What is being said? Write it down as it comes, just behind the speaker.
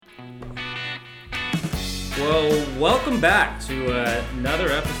Well, welcome back to another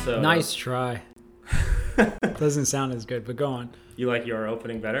episode. Nice try. Doesn't sound as good, but go on. You like your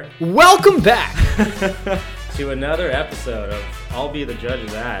opening better? Welcome back To another episode of I'll Be the Judge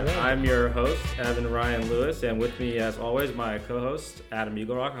of That. I'm your host, Evan Ryan Lewis, and with me, as always, my co-host, Adam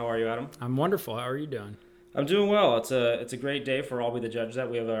Eaglerock. How are you, Adam? I'm wonderful. How are you doing? I'm doing well. It's a great day for I'll Be the Judge of That.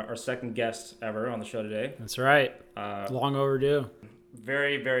 We have our second guest ever on the show today. That's right. Long overdue.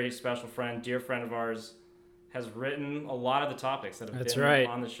 Very, very special friend, dear friend of ours, has written a lot of the topics that have been right.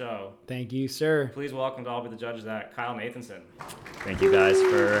 on the show. Thank you, sir. Please welcome to I'll Be the Judge of That, Kyle Nathanson. Thank you guys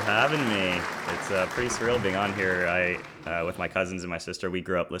for having me. It's pretty surreal being on here. I, with my cousins and my sister, we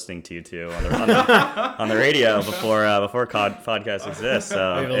grew up listening to you two on the radio before podcasts exist.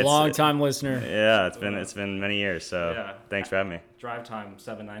 So We have a long time listener. Yeah, it's been many years. So Yeah. Thanks for having me. Drive time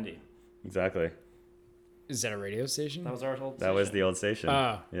 790. Exactly. Is that a radio station? That was our old That station. was the old station.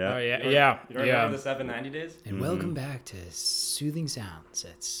 Oh, Yeah. oh, yeah. You don't remember the 790 days? And welcome back to Soothing Sounds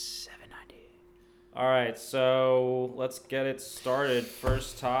at 790. All right, so let's get it started.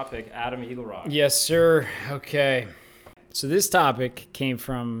 First topic, Adam Eaglerock. Yes, sir. Okay. So this topic came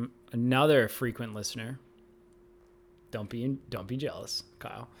from another frequent listener. Don't be jealous,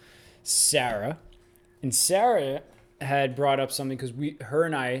 Kyle. Sarah. And Sarah had brought up something because her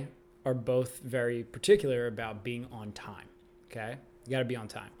and I are both very particular about being on time. Okay? You got to be on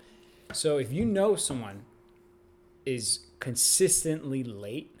time. So if you know someone is consistently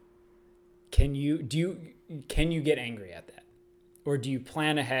late, can you get angry at that? Or do you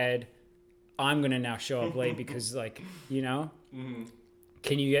plan ahead? I'm going to now show up late because do you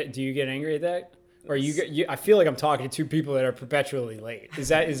get angry at that? Or I feel like I'm talking to two people that are perpetually late. Is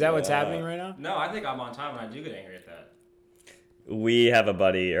that what's happening right now? No, I think I'm on time and I do get angry at that. I have a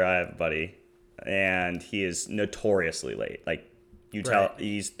buddy, and he is notoriously late. Like, you tell Right.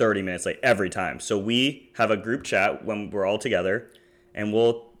 he's 30 minutes late every time. So we have a group chat when we're all together, and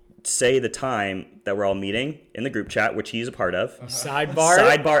we'll say the time that we're all meeting in the group chat, which he's a part of.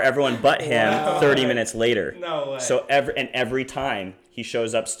 Sidebar everyone but him 30 minutes later. No way. So every time he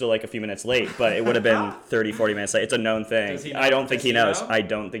shows up still like a few minutes late, but it would have been 30, 40 minutes late. It's a known thing. Does he know? I don't think Does he he knows. know? I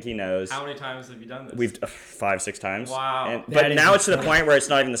don't think he knows. How many times have you done this? We've 5, 6 times. Wow. But That now is it's to the point where it's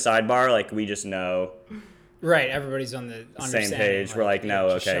not even the sidebar. Like, we just know. Right, everybody's on the Same page. We're like, no,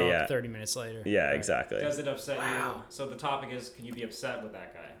 just okay, show up yeah. 30 minutes later. Yeah, Right. exactly. Does it upset you? So the topic is, can you be upset with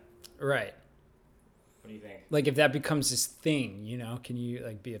that guy? Right. What do you think? Like if that becomes this thing, can you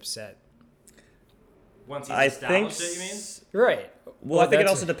like be upset? Once he's I think. established it, you mean? Right. Well, I think it that's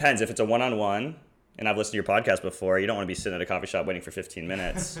also depends. If it's a one-on-one, and I've listened to your podcast before, you don't want to be sitting at a coffee shop waiting for 15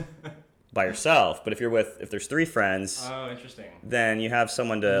 minutes by yourself. But if there's 3 friends, Oh, interesting. then you have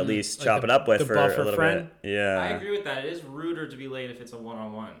someone to at least Like chop the- it up with the for buffer a little friend? bit. Yeah. I agree with that. It is ruder to be late if it's a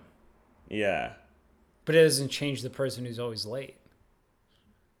one-on-one. Yeah. But it doesn't change the person who's always late.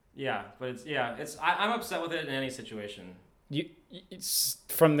 Yeah, but I'm upset with it in any situation. It's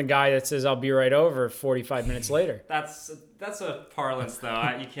from the guy that says I'll be right over 45 minutes later. That's a parlance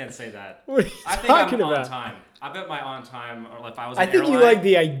though. You can't say that. What are you I think talking I'm about? on time. I bet my on time, or if I was I an think you airline- like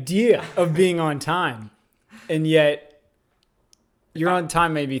the idea of being on time, and yet you're on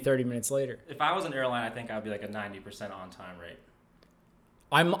time maybe 30 minutes later. If I was an airline, I think I'd be like a 90% on time rate.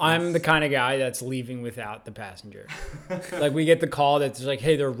 I'm the kind of guy that's leaving without the passenger. Like we get the call that's like,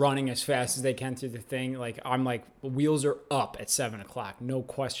 hey, they're running as fast as they can through the thing. Like I'm like, wheels are up at 7:00, no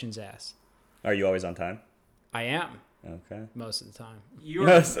questions asked. Are you always on time? I am Okay. most of the time.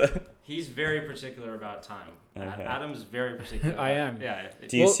 He's very particular about time. Okay. Adam's very particular. I am. Yeah.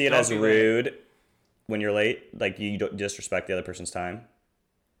 Do you see it don't as be late. rude when you're late? Like, you don't disrespect the other person's time?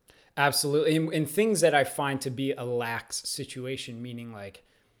 Absolutely. And things that I find to be a lax situation, meaning like,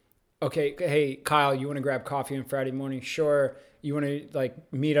 okay, hey, Kyle, you want to grab coffee on Friday morning? Sure. You want to like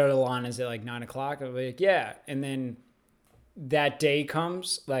meet at Alana's at like 9:00? I'm like, yeah. And then that day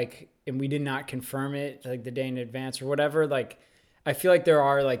comes like, and we did not confirm it like the day in advance or whatever. Like, I feel like there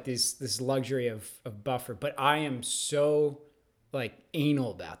are like this luxury of buffer, but I am so like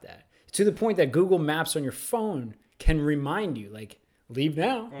anal about that to the point that Google Maps on your phone can remind you like, leave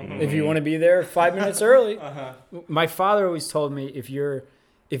now if you want to be there 5 minutes early. My father always told me if you're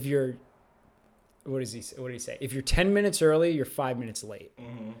what did he say? If you're 10 minutes early, you're 5 minutes late.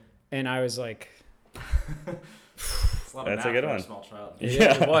 And I was like, It's a lot of That's a math good for one. small child.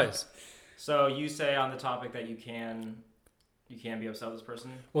 yeah, it was. So you say on the topic that you can be upset with this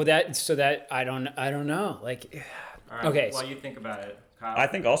person? Well, I don't know. Like, All right. Okay, While so- you think about it, Kyle. I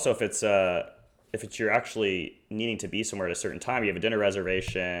think also if it's you're actually needing to be somewhere at a certain time, you have a dinner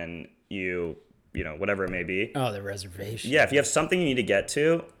reservation, you know, whatever it may be. oh, the reservation. Yeah, if you have something you need to get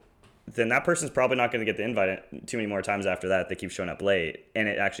to, then that person's probably not going to get the invite too many more times after that if they keep showing up late, and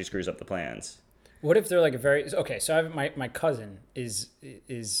it actually screws up the plans. What if they're like so I have my cousin is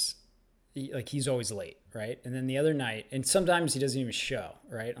he's always late, right? And then the other night, and sometimes he doesn't even show,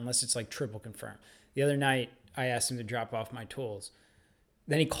 right? Unless it's like triple confirmed. The other night, I asked him to drop off my tools.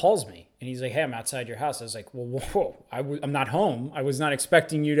 Then he calls me and he's like, "Hey, I'm outside your house." I was like, "Well, whoa, I'm not home. I was not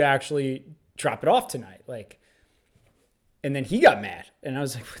expecting you to actually drop it off tonight." Like, and then he got mad, and I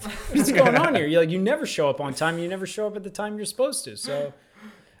was like, "What's going on here? You never show up on time. You never show up at the time you're supposed to." So,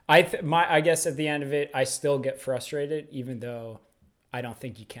 I guess at the end of it, I still get frustrated, even though I don't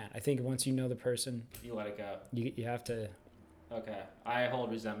think you can. I think once you know the person, you let it go. You have to. Okay, I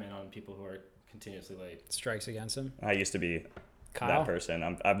hold resentment on people who are continuously late. Strikes against them. I used to be Kyle? that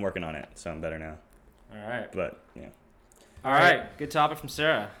person. I'm working on it, so I'm better now. All right. But yeah. All right. Good topic from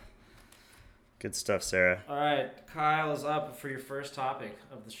Sarah. Good stuff, Sarah. All right, Kyle is up for your first topic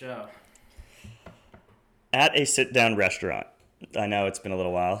of the show. At a sit-down restaurant, I know it's been a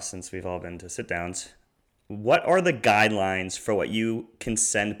little while since we've all been to sit-downs. What are the guidelines for what you can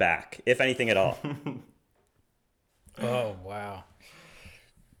send back, if anything at all? Oh, wow.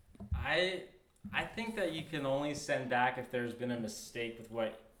 I think that you can only send back if there's been a mistake with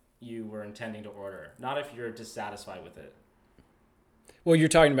what you were intending to order, not if you're dissatisfied with it. Well, you're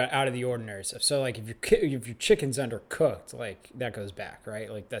talking about out of the ordinary stuff. So, like, if your chicken's undercooked, like, that goes back, right?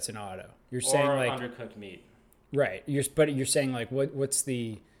 Like, that's an auto. You're saying, or like... undercooked meat. Right. But you're saying, like, what's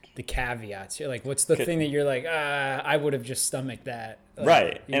the caveats here? Like, what's the thing that you're like, I would have just stomached that. Like,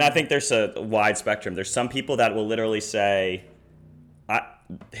 right. And I think there's a wide spectrum. There's some people that will literally say,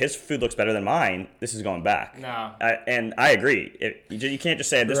 his food looks better than mine. This is going back. No. And I agree. You can't just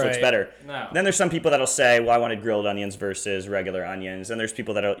say this looks better. No. Then there's some people that'll say, well, I wanted grilled onions versus regular onions. And there's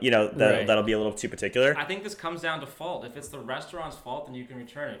people that'll, that'll be a little too particular. I think this comes down to fault. If it's the restaurant's fault, then you can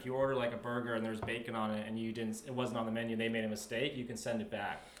return it. If you order like a burger and there's bacon on it and it wasn't on the menu, they made a mistake, you can send it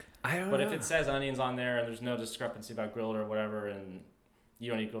back. But if it says onions on there and there's no discrepancy about grilled or whatever, and you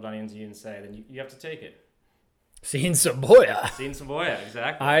don't eat grilled onions, you didn't say, then you have to take it. Sin Cebolla. Sin Cebolla,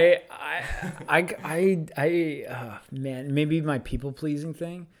 exactly. Man, maybe my people pleasing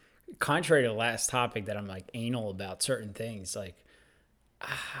thing. Contrary to the last topic that I'm like anal about certain things, like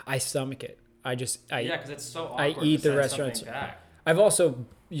I stomach it. Because it's so awkward. I eat the restaurants. I've also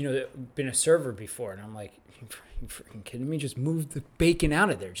been a server before, and I'm like, you freaking kidding me? Just move the bacon out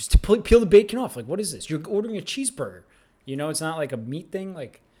of there. Just to peel the bacon off. Like, what is this? You're ordering a cheeseburger. It's not like a meat thing.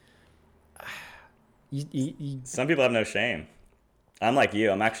 Like. Some people have no shame. I'm like you.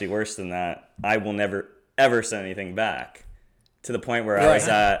 I'm actually worse than that. I will never, ever send anything back. To the point where I was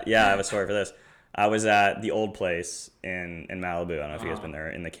at, I have a story for this. I was at the old place in Malibu. I don't know if you guys been there,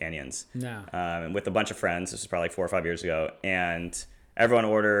 in the canyons. No. With a bunch of friends. This was probably like 4 or 5 years ago. And everyone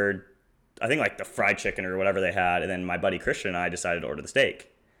ordered, I think like the fried chicken or whatever they had. And then my buddy Christian and I decided to order the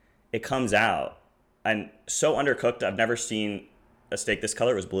steak. It comes out. And so undercooked, I've never seen a steak this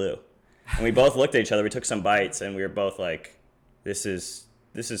color. It was blue. And we both looked at each other. We took some bites, and we were both like, "This is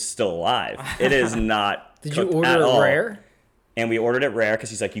still alive. It is not." Did you order it rare? And we ordered it rare because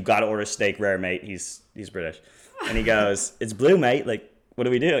he's like, "You got to order steak rare, mate." He's British, and he goes, "It's blue, mate. Like, what do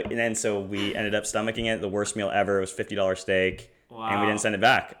we do?" And then so we ended up stomaching it. The worst meal ever. It was $50 steak, and we didn't send it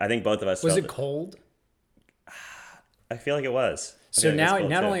back. I think both of us. Was it cold? I feel like it was. So now,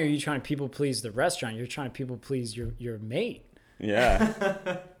 not only are you trying to people please the restaurant, you're trying to people please your mate.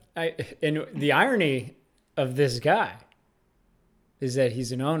 Yeah. And the irony of this guy is that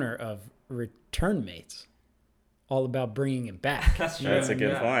he's an owner of Return Mates, all about bringing it back. That's true. That's a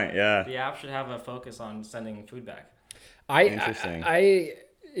good point. Yeah. The app should have a focus on sending food back. Interesting.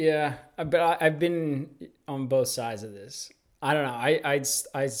 But I've been on both sides of this. I don't know.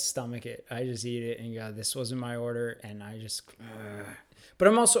 I stomach it. I just eat it and go, this wasn't my order, and I just. But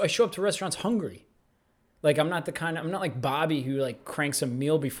I show up to restaurants hungry. Like, I'm not like Bobby who like cranks a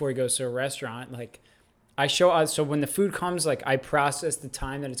meal before he goes to a restaurant. Like, so when the food comes, like, I process the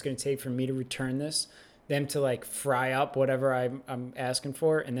time that it's going to take for me to return this, them to like fry up whatever I'm asking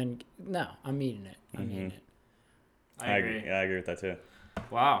for, and then no, I'm eating it. Eating it. I agree. Yeah, I agree with that too.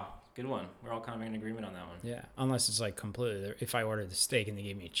 Wow, good one. We're all kind of in agreement on that one. Yeah, unless it's like completely. If I ordered the steak and they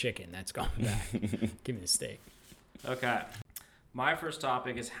gave me a chicken, that's going back. Give me the steak. Okay, my first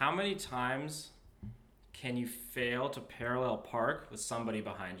topic is how many times can you fail to parallel park with somebody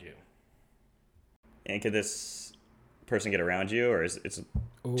behind you? And could this person get around you, or is it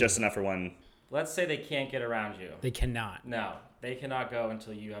just enough for one? Let's say they can't get around you. They cannot. No, they cannot go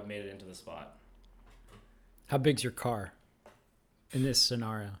until you have made it into the spot. How big's your car in this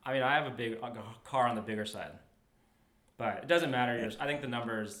scenario? I mean, I have a car on the bigger side. But it doesn't matter. I think the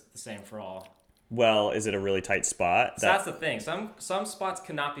number is the same for all. Well, is it a really tight spot? So that's the thing. Some spots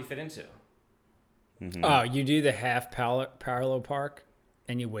cannot be fit into. Mm-hmm. Oh, you do the half parallel park,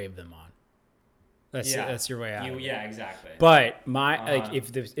 and you wave them on. That's your way out. Yeah, exactly. But like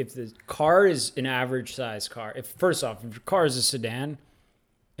if the car is an average size car, if your car is a sedan,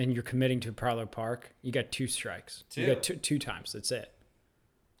 and you're committing to a parallel park, you got 2 strikes. You got two times. That's it.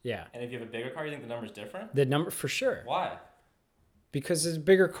 Yeah. And if you have a bigger car, you think the number's different? The number for sure. Why? Because it's a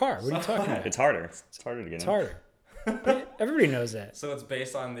bigger car. What are you talking about? It's harder. It's harder to get in. It's harder. Everybody knows that. So it's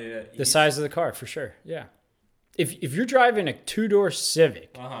based on the size of the car, for sure. Yeah. If you're driving a 2-door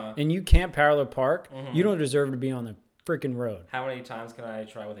Civic and you can't parallel park, you don't deserve to be on the freaking road. How many times can I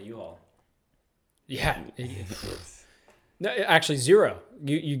try with a U-Haul? Yeah. No, actually 0.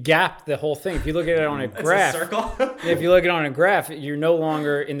 You gap the whole thing. If you look at it on a graph, it's a circle. If you look at it on a graph, you're no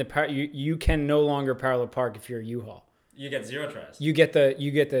longer in the you can no longer parallel park if you're a U-Haul. You get 0 tries. You get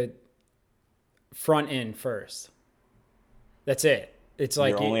the front end first. That's it. It's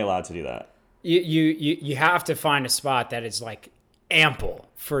like you're only allowed to do that. You have to find a spot that is like ample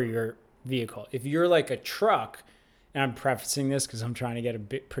for your vehicle. If you're like a truck, and I'm prefacing this because I'm trying to get a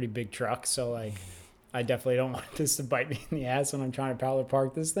pretty big truck, so like I definitely don't want this to bite me in the ass when I'm trying to parallel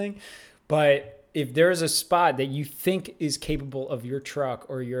park this thing. But if there's a spot that you think is capable of your truck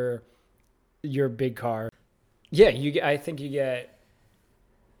or your big car, yeah, I think you get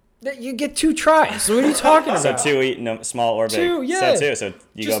 2 tries. So what are you talking about? So 2, small or big. 2, yeah. So 2. So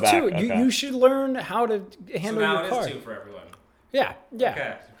you just go back. 2. Okay. You should learn how to handle your car. So now it is 2 for everyone. Yeah.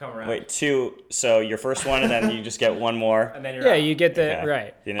 Okay, so come around. Wait, 2. So your first one, and then you just get one more. And then you're out. You get the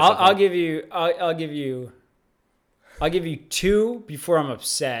right. I'll give you 2 before I'm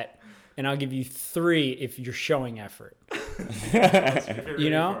upset, and I'll give you 3 if you're showing effort. You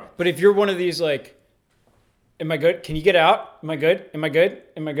know, but if you're one of these like, am I good? Can you get out? Am I good? Am I good?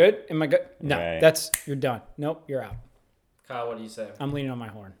 Am I good? Am I good? No, you're done. Nope, you're out. Kyle, what do you say? I'm leaning on my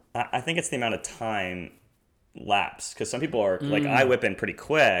horn. I think it's the amount of time lapse, because some people are like, I whip in pretty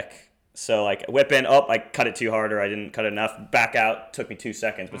quick. So like whip in, I cut it too hard, or I didn't cut enough. Back out, took me 2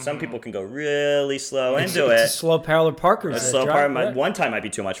 seconds. But some people can go really slow into it. It's a slow parallel parker. A slow parallel. One time might be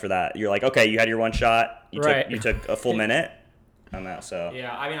too much for that. You're like, okay, you had your one shot. You took a full minute. I'm out. So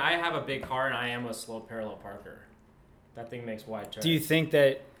yeah, I mean, I have a big car and I am a slow parallel parker. That thing makes wide turns. Do you think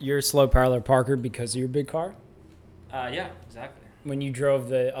that you're a slow parallel parker because of your big car? Yeah, exactly. When you drove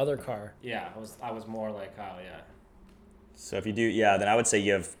the other car. Yeah, I was more like Kyle. Yeah. So if you do, then I would say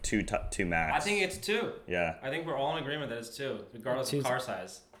you have 2 max. I think it's 2. Yeah. I think we're all in agreement that it's 2, regardless of car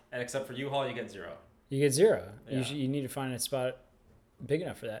size. And except for U-Haul, you get 0. You get 0. Yeah. You need to find a spot big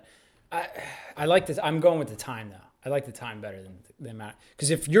enough for that. I like this. I'm going with the time though. I like the time better than the amount.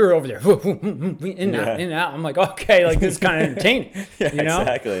 Because if you're over there, in and out, I'm like, okay, like this is kind of entertaining. You know?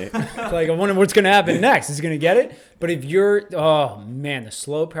 Exactly. Like I wonder what's going to happen next. Is he going to get it? But if you're, oh man, the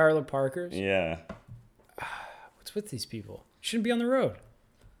slow parallel parkers. Yeah. What's with these people? Shouldn't be on the road.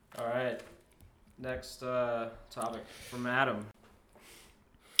 All right. Next topic from Adam.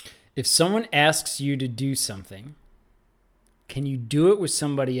 If someone asks you to do something, can you do it with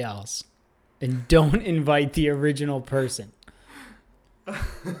somebody else and don't invite the original person?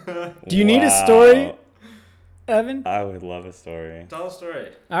 Do you need a story, Evan? I would love a story. Tell a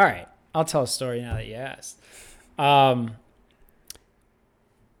story. All right. I'll tell a story now that you asked.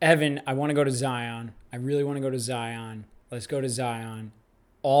 Evan, I want to go to Zion. I really want to go to Zion. Let's go to Zion.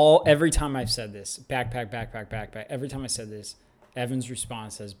 Every time I've said this, backpack. Every time I said this, Evan's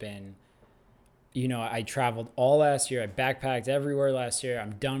response has been, I traveled all last year. I backpacked everywhere last year.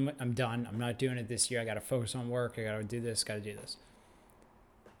 I'm done. I'm not doing it this year. I got to focus on work. I got to do this.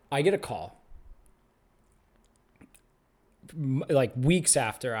 I get a call like weeks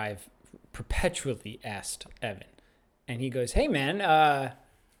after I've perpetually asked Evan. And he goes, hey, man,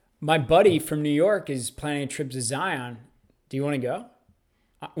 my buddy from New York is planning a trip to Zion. Do you want to go?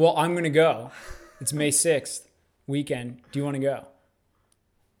 Well, I'm going to go. It's May 6th weekend. Do you want to go?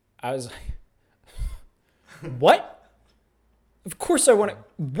 I was like, what? Of course I want to.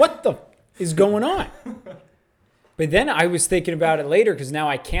 What the is going on? But then I was thinking about it later because now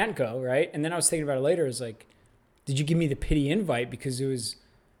I can't go, right? And then I was thinking about it later. It was like, did you give me the pity invite because it was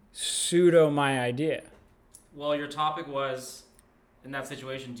pseudo my idea? Well, your topic was, in that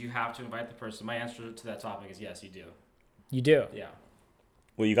situation, do you have to invite the person? My answer to that topic is yes, you do. You do? Yeah.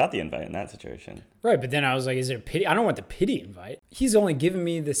 Well, you got the invite in that situation. Right, but then I was like, is it a pity? I don't want the pity invite. He's only giving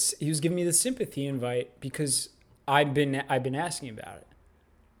me this. He was giving me the sympathy invite because I've been asking about it.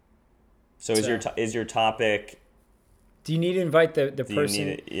 So is your topic? Do you need to invite the person? You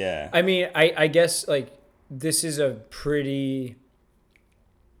need it? Yeah. I mean, I guess like this is a pretty...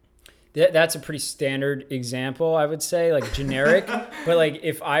 That's a pretty standard example, I would say, like generic. But like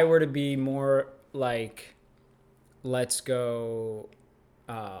if I were to be more like, let's go,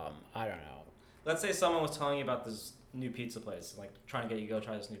 I don't know. Let's say someone was telling you about this new pizza place, like trying to get you to go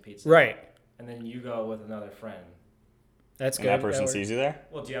try this new pizza. Right. And then you go with another friend. That's good. And that person sees you there?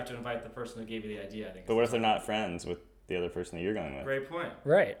 Well, do you have to invite the person who gave you the idea? I think. But what if they're not friends with the other person that you're going with? Great point.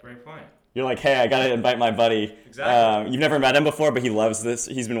 Right. Great point. You're like, hey, I gotta invite my buddy. Exactly. You've never met him before, but he loves this.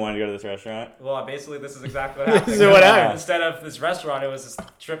 He's been wanting to go to this restaurant. Well, basically, this is exactly what happened. This is what happened. Instead of this restaurant, it was this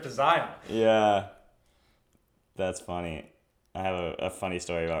trip to Zion. Yeah. That's funny. I have a funny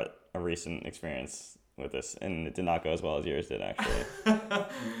story about a recent experience with this, and it did not go as well as yours did, actually. I'll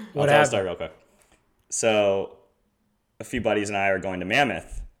tell the story real quick. So, a few buddies and I are going to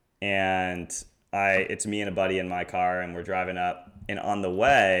Mammoth, and it's me and a buddy in my car, and we're driving up, and on the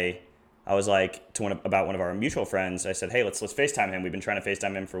way, I was like about one of our mutual friends. I said, hey, let's FaceTime him. We've been trying to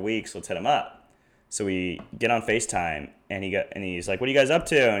FaceTime him for weeks. Let's hit him up. So we get on FaceTime, and he's like, what are you guys up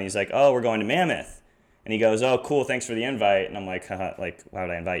to? And he's like, oh, we're going to Mammoth. And he goes, oh, cool, thanks for the invite. And I'm like, haha, like, why would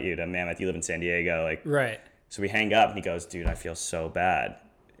I invite you to Mammoth? You live in San Diego. Like, right. So we hang up, and he goes, dude, I feel so bad.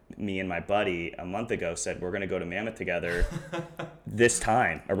 Me and my buddy a month ago said we're going to go to Mammoth together this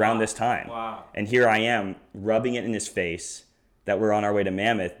time, around this time. Wow. And here I am rubbing it in his face that we're on our way to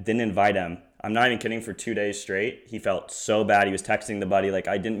Mammoth, didn't invite him. I'm not even kidding, for 2 days straight. He felt so bad. He was texting the buddy, like,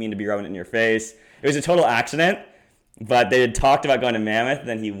 I didn't mean to be rubbing it in your face. It was a total accident, but they had talked about going to Mammoth,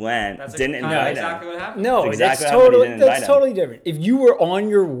 then he went, didn't invite him. Exactly what happened. No, exactly that's totally different. If you were on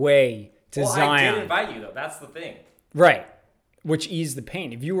your way to Zion. I did invite you, though. That's the thing. Right. Which eased the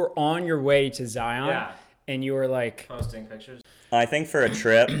pain. If you were on your way to Zion and you were like... posting pictures. I think for a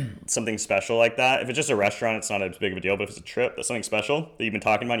trip, something special like that, if it's just a restaurant, it's not as big of a deal. But if it's a trip, that's something special that you've been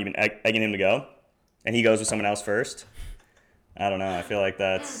talking about, you've been egging him to go, and he goes with someone else first. I don't know. I feel like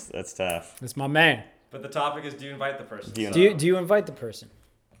that's tough. That's my man. But the topic is, do you invite the person? Do you invite the person?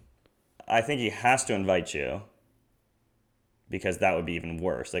 I think he has to invite you, because that would be even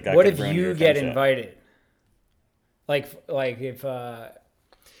worse. Like, what if you get invited? Like if I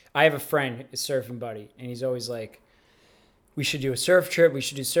have a friend, a surfing buddy, and he's always like, we should do a surf trip.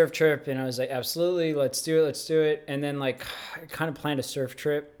 And I was like, absolutely, let's do it. And then like, I kind of planned a surf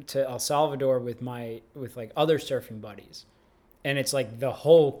trip to El Salvador with like other surfing buddies. And it's like the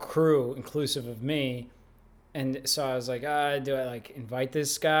whole crew, inclusive of me. And so I was like, do I like invite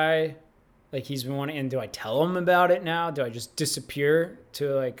this guy? Like he's been wanting, and do I tell him about it now? Do I just disappear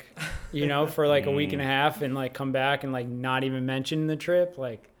to like, for like a week and a half and like come back and like not even mention the trip?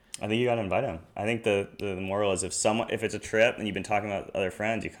 Like, I think you got to invite him. I think the moral is if it's a trip and you've been talking about other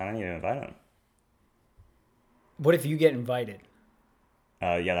friends, you kind of need to invite them. What if you get invited?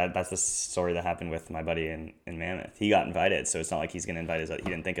 That's the story that happened with my buddy in Mammoth. He got invited, so it's not like he's going to invite he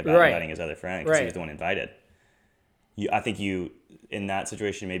didn't think about inviting his other friend because he was the one invited. I think in that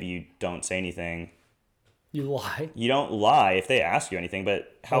situation, maybe you don't say anything. You lie? You don't lie if they ask you anything,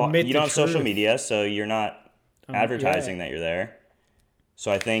 but you don't have social media, so you're not advertising that you're there.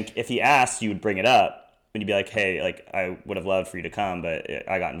 So I think if he asked, you would bring it up, and you'd be like, hey, like, I would have loved for you to come, but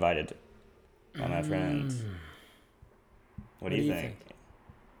I got invited by my friends. What do you think?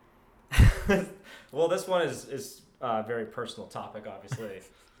 Well, this one is a very personal topic, obviously.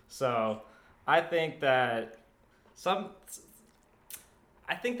 So I think that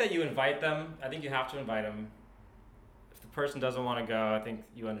you invite them. I think you have to invite them. If the person doesn't want to go, I think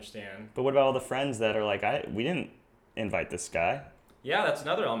you understand. But what about all the friends that are like, we didn't invite this guy? Yeah, that's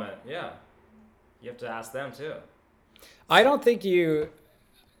another element. Yeah. You have to ask them too. I don't think you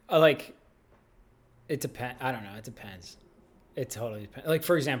like it depends. I don't know. It depends. It totally depends. Like,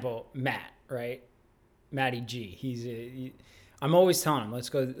 for example, Matt, right? Matty G. I'm always telling him, let's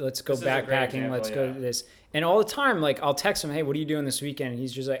go backpacking. Let's go to this. And all the time, like, I'll text him, hey, what are you doing this weekend? And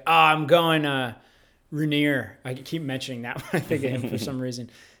he's just like, I'm going Rainier. I keep mentioning that when I think of him for some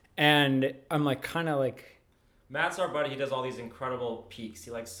reason. And I'm like, kind of like, Matt's our buddy. He does all these incredible peaks.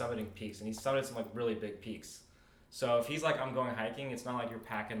 He likes summiting peaks, and he's summited some like really big peaks. So if he's like, I'm going hiking, it's not like you're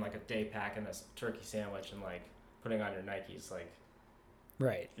packing like a day pack and a turkey sandwich and like putting on your Nikes. Like,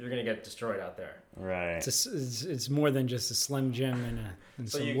 right, you're gonna get destroyed out there. Right. It's more than just a Slim Jim and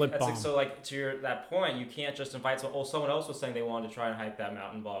some lip balm. So like to that point, you can't just invite. Someone else was saying they wanted to try and hike that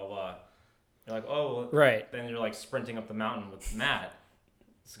mountain. Blah blah blah. You're like, oh, well, right. Then you're like sprinting up the mountain with Matt.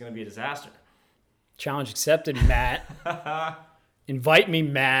 It's gonna be a disaster. Challenge accepted, Matt. Invite me,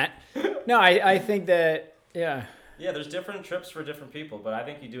 Matt. No, I think that, yeah. Yeah, there's different trips for different people, but I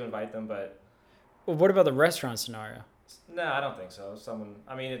think you do invite them, but... Well, what about the restaurant scenario? No, I don't think so.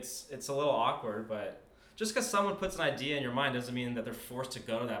 It's a little awkward, but Just because someone puts an idea in your mind doesn't mean that they're forced to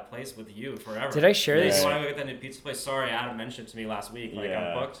go to that place with you forever. Did I share this? You want to go get that new pizza place? Sorry, Adam mentioned it to me last week. Like,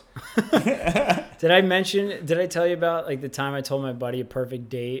 I'm booked. Did I tell you about like the time I told my buddy a perfect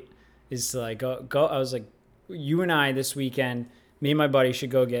date is to like go? I was like, you and I this weekend, me and my buddy should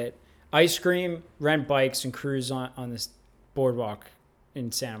go get ice cream, rent bikes, and cruise on this boardwalk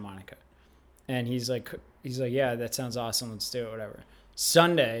in Santa Monica. And he's like, yeah, that sounds awesome. Let's do it, whatever.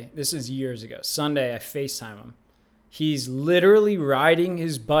 Sunday, this is years ago. Sunday, I FaceTime him. He's literally riding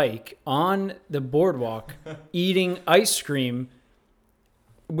his bike on the boardwalk, eating ice cream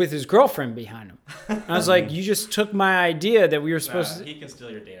with his girlfriend behind him. I was like, you just took my idea that we were supposed to... He can steal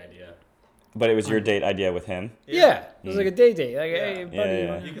your date idea. But it was your date idea with him? Yeah. It was like a date. Like, hey, buddy.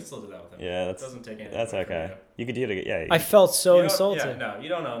 Yeah. You can still do that with him. Yeah, it doesn't take anything. That's okay. You could do it. Yeah. I felt so insulted. Yeah, no, you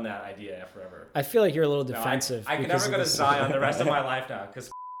don't own that idea forever. I feel like you're a little defensive. I could never go to Zion the rest of my life now because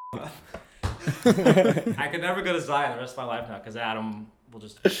I could never go to Zion the rest of my life now because Adam will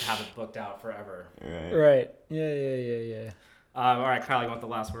just have it booked out forever. Right. Yeah. All right, Kyle, you want the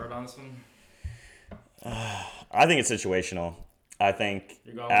last word on this one? I think it's situational. I think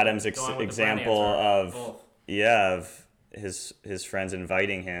Adam's example of his friends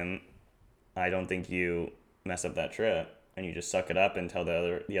inviting him. I don't think you mess up that trip and you just suck it up and tell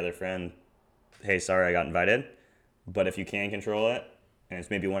the other friend, hey, sorry, I got invited. But if you can control it and it's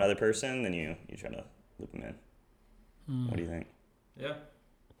maybe one other person, then you try to loop them in. What do you think? Yeah.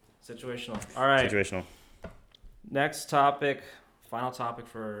 Situational. All right. Situational. Next topic, final topic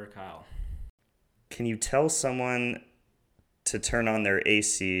for Kyle. Can you tell someone to turn on their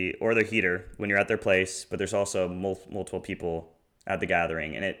AC or their heater when you're at their place, but there's also multiple people at the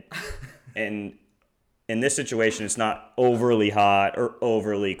gathering, and in this situation, it's not overly hot or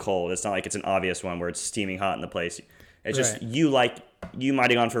overly cold. It's not like it's an obvious one where it's steaming hot in the place. It's just you might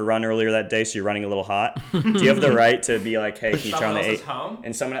have gone for a run earlier that day, so you're running a little hot. Do you have the right to be like, hey, can you turn on the AC?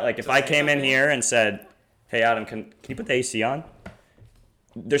 And someone like if I came in here and said, hey, Adam, can you put the AC on?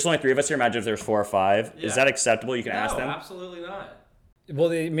 There's only 3 of us here. Imagine if there's 4 or 5. Yeah. Is that acceptable? You can ask them. No, absolutely not. Well,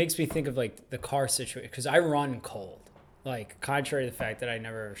 it makes me think of like the car situation because I run cold. Like contrary to the fact that I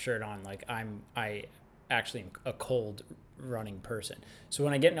never have a shirt on, like I actually am a cold running person. So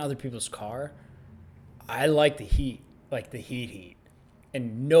when I get in other people's car, I like the heat, like the heat.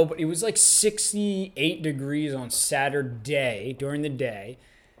 And it was like 68 degrees on Saturday during the day.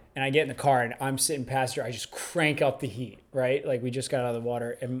 And I get in the car and I'm sitting past her. I just crank up the heat, right? Like we just got out of the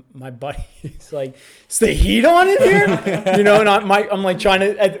water, and my buddy is like, "Is the heat on in here?" And I'm like trying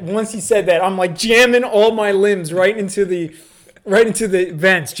to. Once he said that, I'm like jamming all my limbs right into the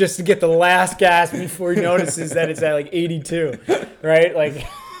vents just to get the last gas before he notices that it's at like 82, right? Like.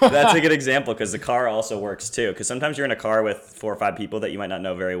 That's a good example because the car also works too. Because sometimes you're in a car with 4 or 5 people that you might not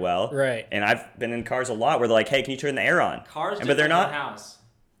know very well, right? And I've been in cars a lot where they're like, "Hey, can you turn the air on?" Cars, but they're not. House.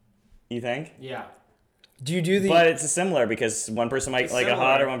 You think? Yeah. Do you do the? But it's similar because one person might like it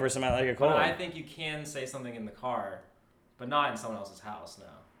hot or one person might like it cold. But I think you can say something in the car, but not in someone else's house.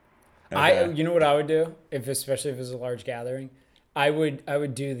 No. Okay. You know what I would do especially if it's a large gathering, I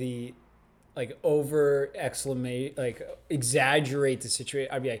would do the, like exaggerate the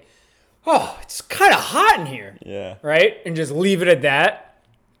situation. I'd be like, oh, it's kind of hot in here. Yeah. Right, and just leave it at that.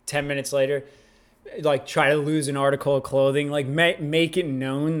 10 minutes later. Like try to lose an article of clothing, like make it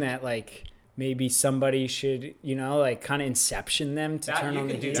known that like maybe somebody should, like kind of inception them to turn on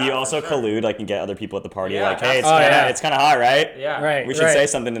the heat. Do you also collude like and get other people at the party like, hey, it's kind of hot, right? Yeah, right. We should say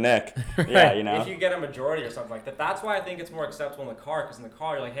something to Nick. Yeah, If you get a majority or something like that, that's why I think it's more acceptable in the car because in the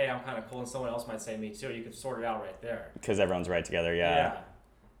car you're like, hey, I'm kind of cold, and someone else might say me too. You could sort it out right there because everyone's right together. Yeah.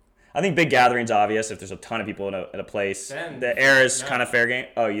 I think big gatherings obvious. If there's a ton of people in a place, then the air is kind of fair game.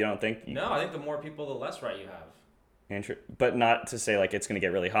 Oh, you don't think? No, I think the more people, the less right you have. But not to say like it's going to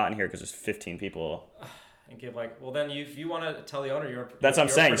get really hot in here because there's 15 people. And give if you want to tell the owner That's what I'm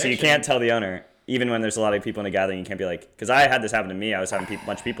saying. So you can't tell the owner. Even when there's a lot of people in a gathering, you can't be like, because I had this happen to me. I was having a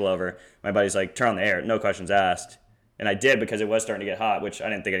bunch of people over. My buddy's like, turn on the air, no questions asked. And I did because it was starting to get hot, which I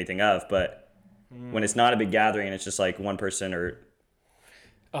didn't think anything of. But when it's not a big gathering and it's just like one person or...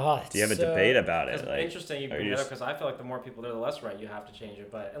 do you have a debate about it? Like, interesting you bring that up because I feel like the more people there, the less right you have to change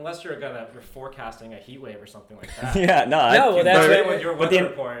it. But unless you're forecasting a heat wave or something like that. That's right with your weather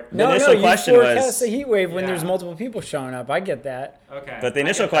report. The initial question was, you forecast a heat wave when there's multiple people showing up. I get that. Okay. But the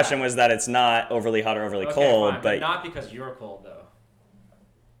initial question was that it's not overly hot or overly cold, but not because you're cold though,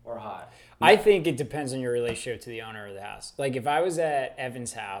 or hot. I think it depends on your relationship to the owner of the house. Like if I was at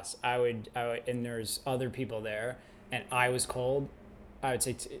Evan's house, I would, and there's other people there, and I was cold. I would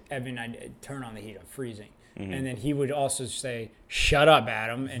say, Evan, I'd turn on the heat. I'm freezing. Mm-hmm. And then he would also say, shut up,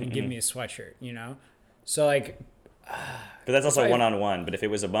 Adam, and give me a sweatshirt, So like. But that's also one-on-one. But if it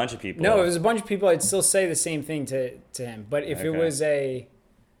was a bunch of people. No, it was a bunch of people. I'd still say the same thing to him. But if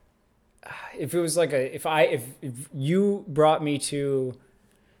if you brought me to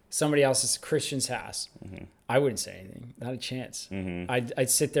somebody else's Christian's house, I wouldn't say anything. Not a chance. I'd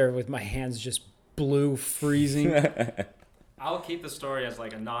sit there with my hands just blue, freezing. I'll keep the story as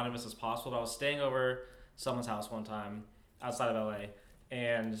like anonymous as possible. But I was staying over someone's house one time outside of LA,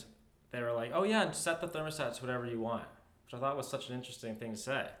 and they were like, "Oh yeah, set the thermostat to whatever you want," which I thought was such an interesting thing to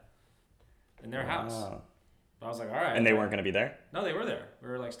say in their house. But I was like, "All right." And they weren't going to be there? No, they were there. We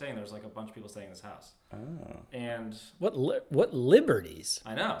were like staying. There was like a bunch of people staying in this house. Oh. And what liberties?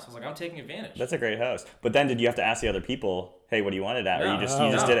 I know. So I was like, I'm taking advantage. That's a great house. But then did you have to ask the other people, "Hey, what do you want it at?" Or you just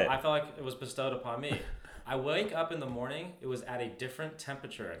did it? I felt like it was bestowed upon me. I wake up in the morning. It was at a different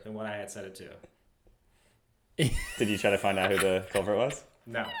temperature than what I had set it to. Did you try to find out who the culprit was?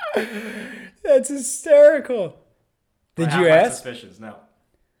 No. That's hysterical. Did you ask? Suspicions. No.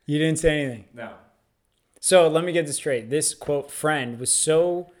 You didn't say anything. No. So let me get this straight. This quote friend was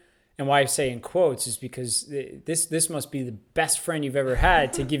so, and why I say in quotes is because this must be the best friend you've ever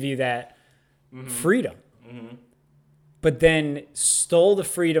had to give you that freedom. But then stole the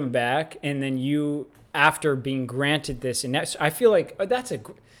freedom back, and then you, after being granted this, and that's, I feel like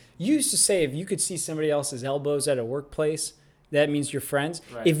you used to say if you could see somebody else's elbows at a workplace, that means you're friends.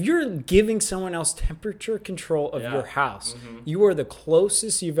 Right. If you're giving someone else temperature control of your house, you are the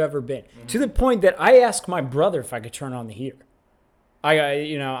closest you've ever been. To the point that I asked my brother if I could turn on the heater.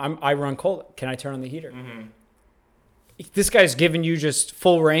 I run cold. Can I turn on the heater? This guy's giving you just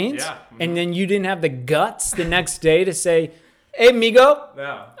full reins, and then you didn't have the guts the next day to say, "Hey, amigo,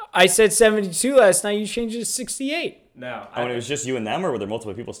 no. I said 72 last night. You changed it to 68." No. Oh, and it was just you and them, or were there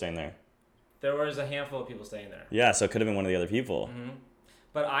multiple people staying there? There was a handful of people staying there. Yeah, so it could have been one of the other people.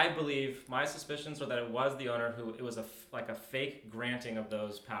 But I believe my suspicions are that it was the owner who it was a fake granting of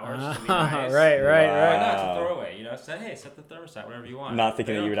those powers. To be nice. Right. Why not to throw away? Say, hey, set the thermostat, whatever you want. Not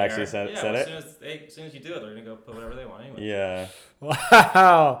thinking that you would actually set it. As soon as you do it, they're gonna go put whatever they want anyway. Yeah.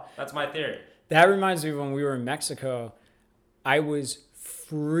 Wow. That's my theory. That reminds me of when we were in Mexico. I was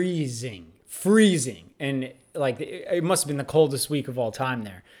freezing, and like it must have been the coldest week of all time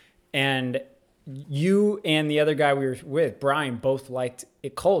there, and. You and the other guy we were with, Brian, both liked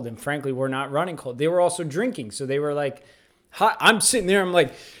it cold. And frankly, we're not running cold. They were also drinking. So they were like, hot. I'm sitting there. I'm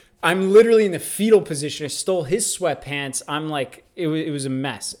like, I'm literally in the fetal position. I stole his sweatpants. I'm like, it was a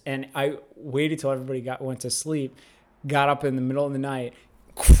mess. And I waited till everybody went to sleep, got up in the middle of the night,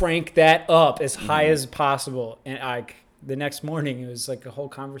 cranked that up as high as possible. And the next morning, it was like a whole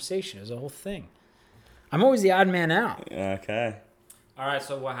conversation. It was a whole thing. I'm always the odd man out. Okay. All right,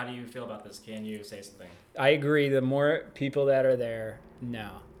 so how do you feel about this? Can you say something? I agree. The more people that are there, no.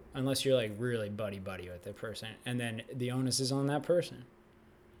 Unless you're like really buddy-buddy with the person. And then the onus is on that person.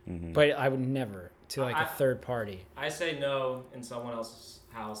 But I would never to like a third party. I say no in someone else's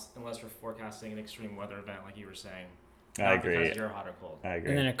house unless you're forecasting an extreme weather event like you were saying. I agree. Because you're hot or cold. I agree.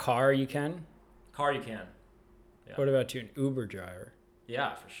 And then a car you can? Car you can. Yeah. What about you, an Uber driver?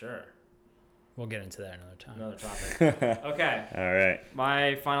 Yeah, for sure. We'll get into that another time. Another topic. Okay. All right.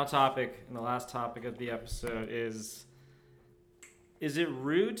 My final topic and the last topic of the episode is it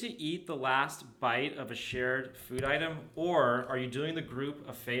rude to eat the last bite of a shared food item, or are you doing the group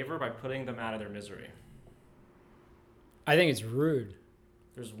a favor by putting them out of their misery? I think it's rude.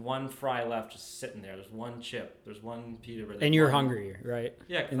 There's one fry left just sitting there. There's one chip. There's one pita bread. And you're hungry, right?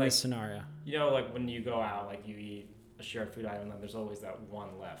 Yeah. In this scenario. Like when you go out, like you eat a shared food item, then there's always that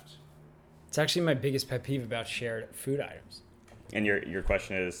one left. It's actually my biggest pet peeve about shared food items. And your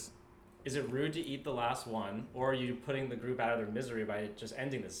question is? Is it rude to eat the last one, or are you putting the group out of their misery by just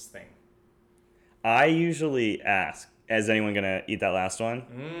ending this thing? I usually ask, is anyone going to eat that last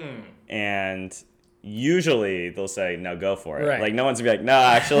one? And usually they'll say, no, go for it. Right. Like no one's going to be like, no,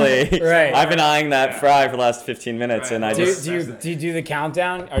 actually, right. I've been eyeing that fry for the last 15 minutes. Right. And do you do the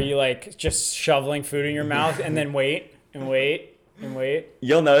countdown? Are you like just shoveling food in your mouth and then wait and wait? And wait.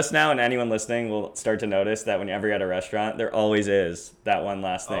 You'll notice now, and anyone listening will start to notice that whenever you're at a restaurant, there always is that one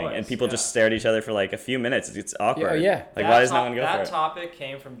last thing. Always, and people just stare at each other for like a few minutes. It's awkward. Yeah. Like, why does no one go for it? That topic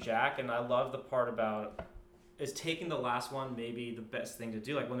came from Jack, and I love the part about is taking the last one maybe the best thing to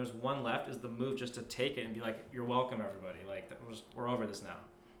do. Like, when there's one left, is the move just to take it and be like, you're welcome, everybody. Like, we're over this now.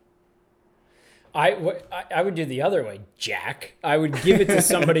 I would do the other way, Jack. I would give it to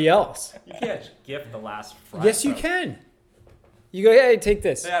somebody else. You can't gift the last fry. Yes, you can. You go, hey, take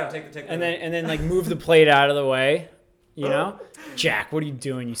this. Yeah, take the. And then like move the plate out of the way, you know? Jack, what are you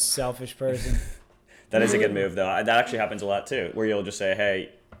doing, you selfish person? That is a good move, though. That actually happens a lot, too, where you'll just say,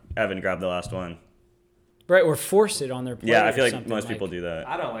 hey, Evan, grab the last one. Right, or force it on their plate. Yeah, I feel like most people do that.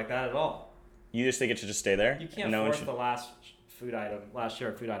 I don't like that at all. You just think it should just stay there? You can't force the last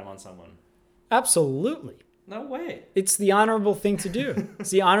shared food item on someone. Absolutely. No way. It's the honorable thing to do.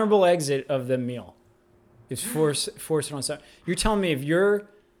 It's the honorable exit of the meal. It's force it on someone. You're telling me if you're...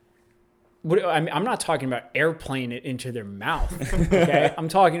 I'm not talking about airplane it into their mouth, okay? I'm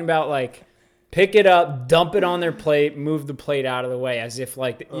talking about like pick it up, dump it on their plate, move the plate out of the way as if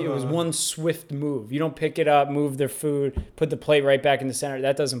like it was one swift move. You don't pick it up, move their food, put the plate right back in the center.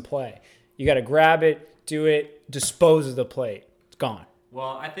 That doesn't play. You got to grab it, do it, dispose of the plate. It's gone.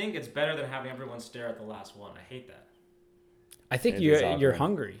 Well, I think it's better than having everyone stare at the last one. I hate that. I think you're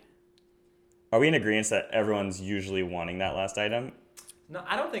hungry. Are we in agreement that everyone's usually wanting that last item? No,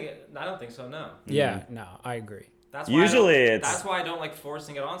 I don't think so. No. Yeah, no, I agree. That's why I don't like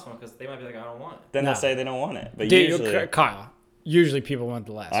forcing it on someone because they might be like, I don't want it. Then they'll say they don't want it. But usually, Kyle, usually people want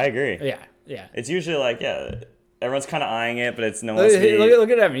the last. I agree. Yeah. It's usually like everyone's kind of eyeing it, but it's no one's. Look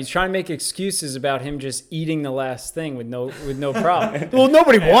at him. He's trying to make excuses about him just eating the last thing with no problem. Well,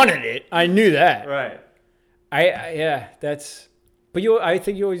 nobody wanted it. I knew that. Right. That's. But I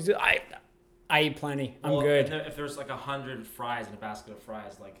think you always do. I eat plenty. I'm good. If there's like 100 fries in a basket of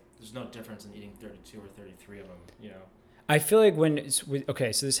fries, like there's no difference in eating 32 or 33 of them, you know. I feel like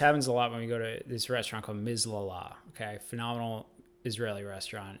so this happens a lot when we go to this restaurant called Mizlala, okay? Phenomenal Israeli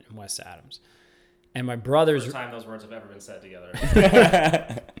restaurant in West Adams. And my brother's... First time those words have ever been said together.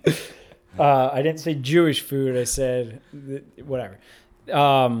 I didn't say Jewish food. I said whatever.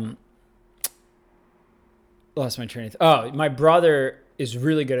 Lost my train of thought. Oh, my brother is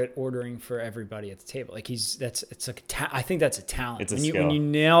really good at ordering for everybody at the table. Like I think that's a talent. It's a skill. When you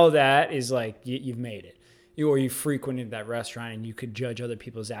nail that, is like you've made it. You frequented that restaurant and you could judge other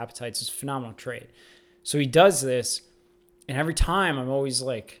people's appetites. It's a phenomenal trade. So he does this, and every time I'm always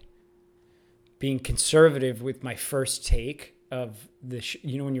like being conservative with my first take of the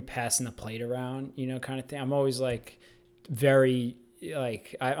when you're passing the plate around, kind of thing. I'm always like very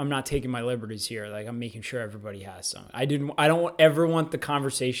like I'm not taking my liberties here. Like I'm making sure everybody has some. I don't ever want the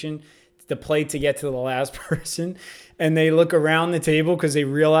conversation, the plate to get to the last person, and they look around the table because they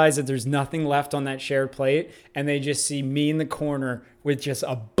realize that there's nothing left on that shared plate, and they just see me in the corner with just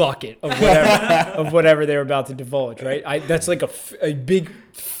a bucket of whatever they're about to divulge. Right? That's like a big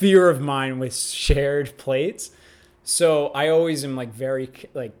fear of mine with shared plates. So I always am like very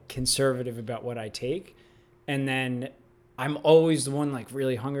like conservative about what I take, and then I'm always the one like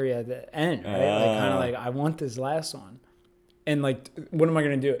really hungry at the end, right? Like kind of like I want this last one, and like what am I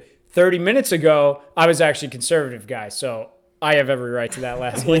gonna do? 30 minutes ago, I was actually a conservative guy, so I have every right to that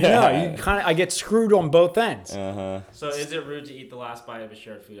last one. No, I get screwed on both ends. So is it rude to eat the last bite of a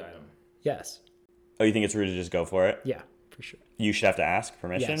shared food item? Yes. Oh, you think it's rude to just go for it? Yeah, for sure. You should have to ask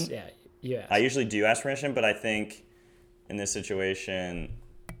permission? Yes, yeah. I usually do ask permission, but I think in this situation,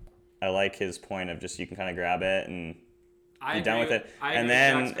 I like his point of just you can kind of grab it and be done with it. And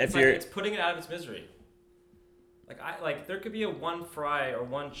then it's putting it out of its misery. Like there could be a one fry or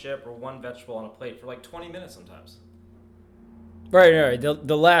one chip or one vegetable on a plate for like 20 minutes sometimes. Right.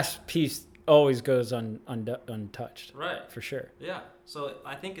 The last piece always goes untouched. Right. For sure. Yeah. So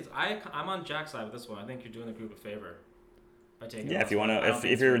I think I'm on Jack's side with this one. I think you're doing the group a favor by taking. Yeah, if you want to,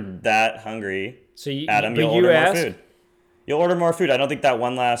 if you're that hungry, so Adam, you'll order more food. You'll order more food. I don't think that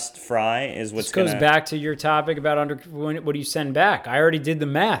one last fry is what's going to... This goes back to your topic about what do you send back? I already did the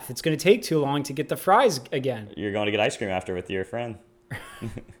math. It's going to take too long to get the fries again. You're going to get ice cream after with your friend.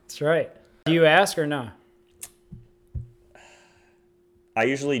 That's right. Do you ask or no? I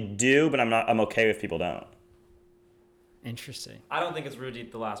usually do, but I'm okay if people don't. Interesting. I don't think it's rude to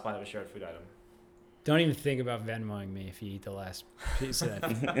eat the last bite of a shared food item. Don't even think about Venmoing me if you eat the last piece of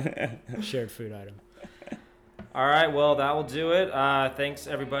that shared food item. All right, well, that will do it. Thanks,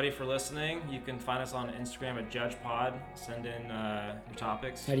 everybody, for listening. You can find us on Instagram at JudgePod. Send in your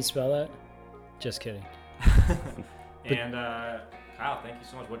topics. How do you spell that? Just kidding. And Kyle, thank you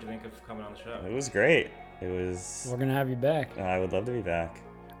so much. What do you think of coming on the show? It was great. We're going to have you back. I would love to be back.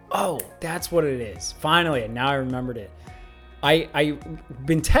 Oh, that's what it is. Finally, now I remembered it. I've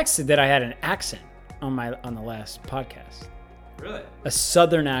been texted that I had an accent on the last podcast. Really? A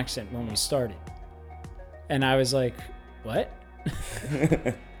southern accent when we started. And I was like, what?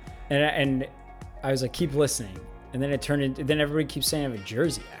 and I was like, keep listening. And then then everybody keeps saying I have a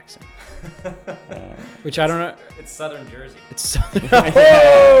Jersey accent. Which I don't know. It's Southern Jersey. It's Southern.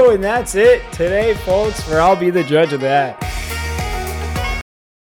 Oh, and that's it today, folks, for I'll be the judge of that.